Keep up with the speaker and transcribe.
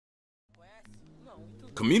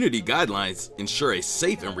Community guidelines ensure a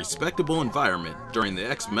safe and respectable environment during the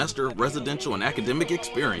Xmester residential and academic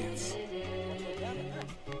experience.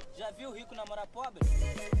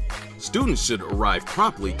 Students should arrive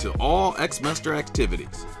promptly to all Xmester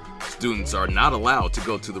activities. Students are not allowed to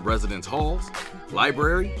go to the residence halls,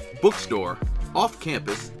 library, bookstore,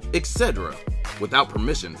 off-campus, etc. without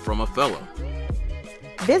permission from a fellow.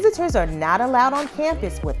 Visitors are not allowed on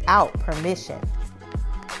campus without permission.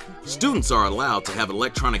 Students are allowed to have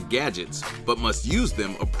electronic gadgets, but must use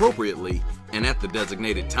them appropriately and at the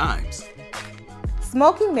designated times.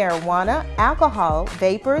 Smoking marijuana, alcohol,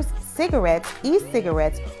 vapors, cigarettes,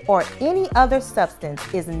 e-cigarettes, or any other substance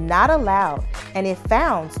is not allowed, and if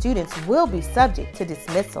found, students will be subject to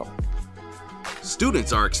dismissal.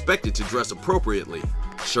 Students are expected to dress appropriately.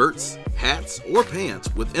 Shirts, hats, or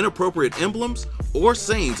pants with inappropriate emblems or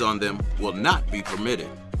sayings on them will not be permitted.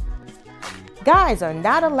 Guys are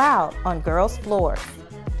not allowed on girls' floors.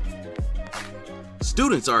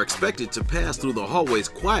 Students are expected to pass through the hallways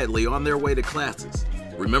quietly on their way to classes.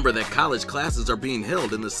 Remember that college classes are being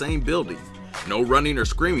held in the same building. No running or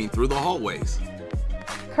screaming through the hallways.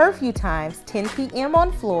 Curfew times 10 p.m.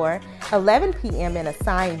 on floor, 11 p.m. in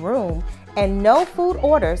assigned room, and no food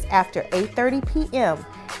orders after 8:30 p.m.,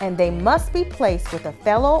 and they must be placed with a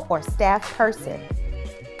fellow or staff person.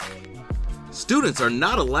 Students are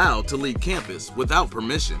not allowed to leave campus without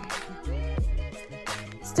permission.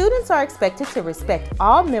 Students are expected to respect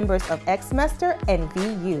all members of Xmester and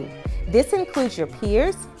VU. This includes your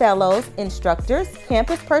peers, fellows, instructors,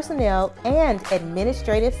 campus personnel, and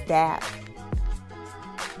administrative staff.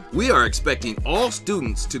 We are expecting all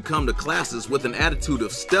students to come to classes with an attitude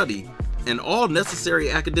of study and all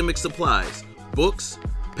necessary academic supplies, books,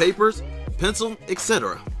 papers, pencil,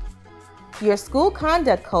 etc. Your school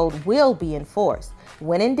conduct code will be enforced.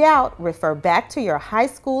 When in doubt, refer back to your high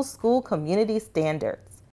school community standards.